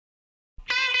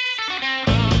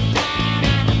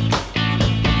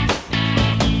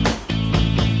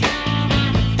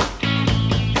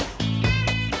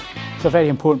So a very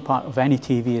important part of any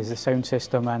TV is the sound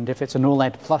system, and if it's an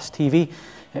OLED plus TV,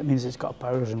 it means it's got a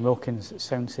Bowers and Wilkins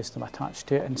sound system attached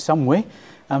to it in some way.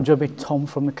 I'm joined by Tom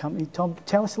from the company. Tom,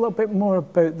 tell us a little bit more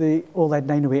about the OLED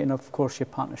 908 and of course your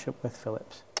partnership with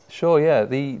Philips. Sure, yeah.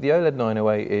 The OLED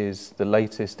 908 is the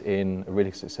latest in a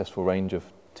really successful range of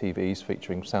TVs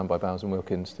featuring sound by Bowers and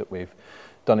Wilkins that we've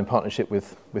done in partnership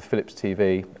with Philips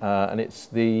TV,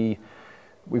 and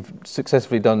we've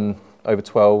successfully done over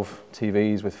 12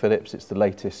 TVs with Philips. It's the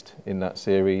latest in that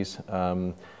series,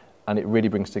 and it really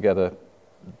brings together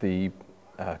the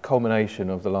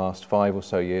culmination of the last 5 or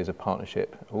so years of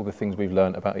partnership, all the things we've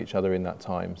learned about each other in that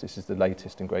time. This is the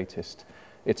latest and greatest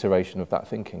iteration of that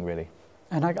thinking, really.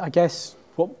 And I guess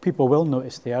what people will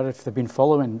notice there, if they've been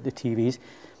following the TVs,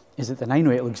 is that the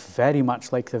 908 looks very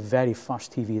much like the very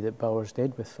first TV that Bowers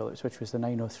did with Philips, which was the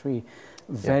 903.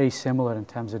 Very similar in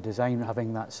terms of design,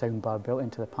 having that sound bar built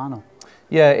into the panel.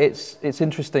 Yeah, it's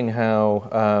interesting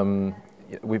how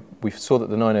we saw that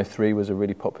the 903 was a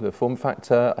really popular form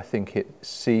factor. I think it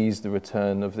sees the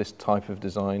return of this type of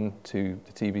design to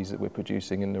the TVs that we're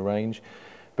producing in the range.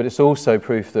 But it's also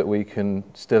proof that we can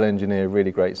still engineer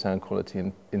really great sound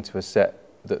quality into a set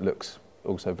that looks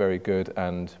also very good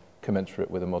and commensurate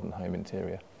with a modern home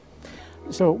interior.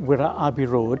 So we're at Abbey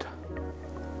Road,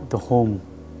 the home,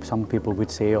 some people would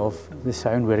say, of the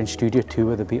sound. We're in Studio 2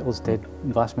 where the Beatles did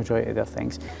the vast majority of their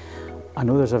things. I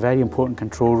know there's a very important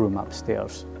control room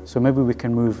upstairs, so maybe we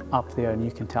can move up there and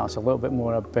you can tell us a little bit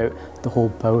more about the whole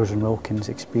Bowers and Wilkins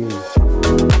experience.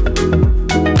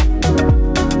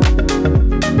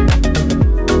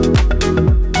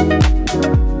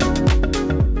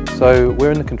 So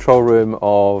we're in the control room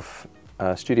of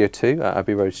Studio 2 at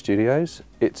Abbey Roads Studios.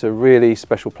 It's a really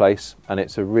special place and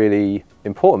it's a really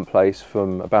important place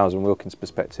from a Bowers and Wilkins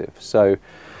perspective. So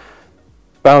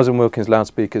Bowers and Wilkins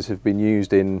loudspeakers have been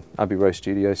used in Abbey Road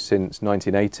Studios since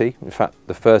 1980. In fact,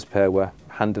 the first pair were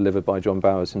hand delivered by John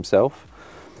Bowers himself.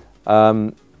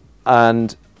 And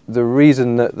the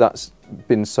reason that that's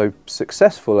been so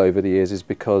successful over the years is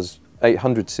because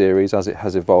 800 series, as it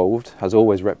has evolved, has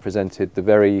always represented the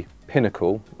very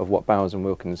pinnacle of what Bowers and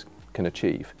Wilkins can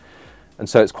achieve. And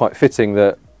so it's quite fitting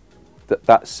that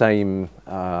that same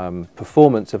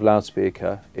performance of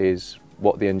loudspeaker is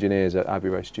what the engineers at Abbey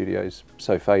Road Studios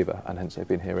so favour, and hence they've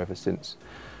been here ever since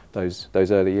those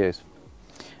early years.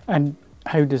 And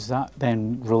how does that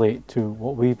then relate to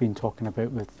what we've been talking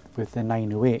about with the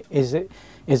 908? Is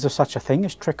there such a thing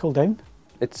as trickle down?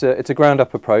 It's a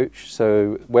ground-up approach,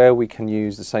 so where we can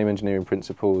use the same engineering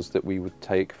principles that we would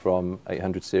take from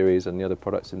 800 series and the other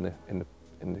products in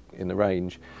the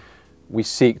range, we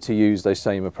seek to use those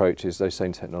same approaches, those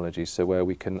same technologies. So where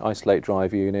we can isolate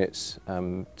drive units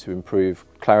to improve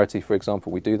clarity, for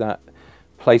example, we do that.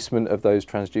 Placement of those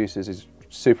transducers is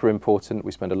super important.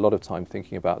 We spend a lot of time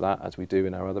thinking about that, as we do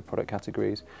in our other product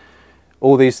categories.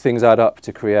 All these things add up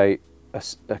to create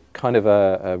a kind of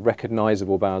a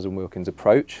recognisable Bowers and Wilkins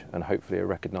approach, and hopefully a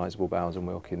recognisable Bowers and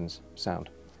Wilkins sound.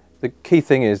 The key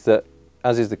thing is that,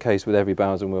 as is the case with every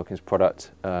Bowers and Wilkins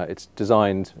product, it's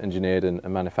designed, engineered and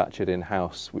manufactured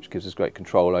in-house, which gives us great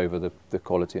control over the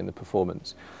quality and the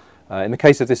performance. In the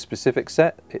case of this specific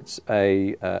set, it's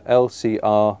a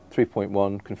LCR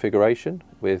 3.1 configuration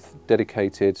with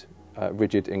dedicated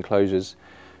rigid enclosures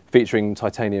featuring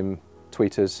titanium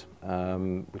tweeters,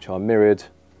 which are mirrored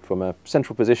from a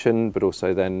central position, but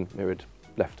also then mirrored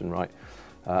left and right.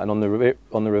 And on the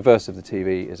reverse of the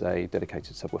TV is a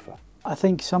dedicated subwoofer. I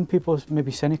think some people,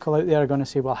 maybe cynical out there, are going to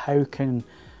say, well, how can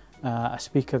a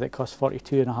speaker that costs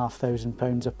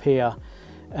 £42,500 a pair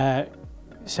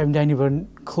sound anywhere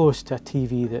close to a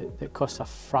TV that costs a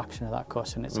fraction of that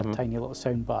cost, and it's a tiny little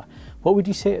sound bar? What would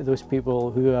you say to those people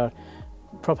who are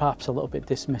perhaps a little bit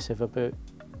dismissive about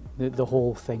the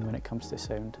whole thing when it comes to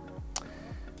sound?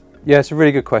 Yeah, it's a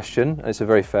really good question, and it's a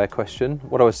very fair question.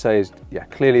 What I would say is, yeah,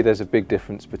 clearly there's a big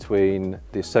difference between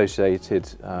the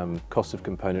associated cost of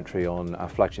componentry on our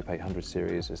flagship 800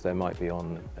 series as there might be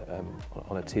on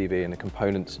a TV and the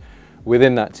components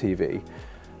within that TV.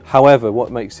 However,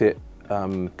 what makes it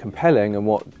compelling and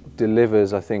what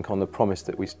delivers, I think, on the promise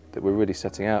that we're really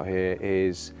setting out here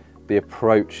is the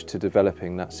approach to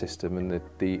developing that system and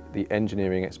the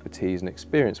engineering expertise and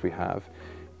experience we have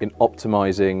in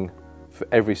optimizing for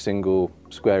every single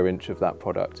square inch of that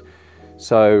product.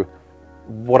 So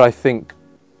what I think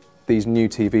these new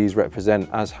TVs represent,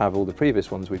 as have all the previous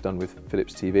ones we've done with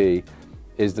Philips TV,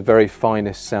 is the very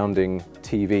finest sounding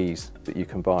TVs that you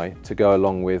can buy to go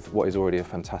along with what is already a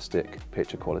fantastic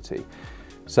picture quality.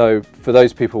 So for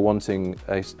those people wanting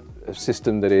a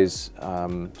system that is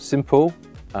simple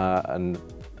and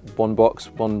one box,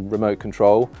 one remote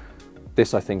control,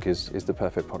 this I think is the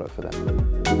perfect product for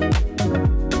them.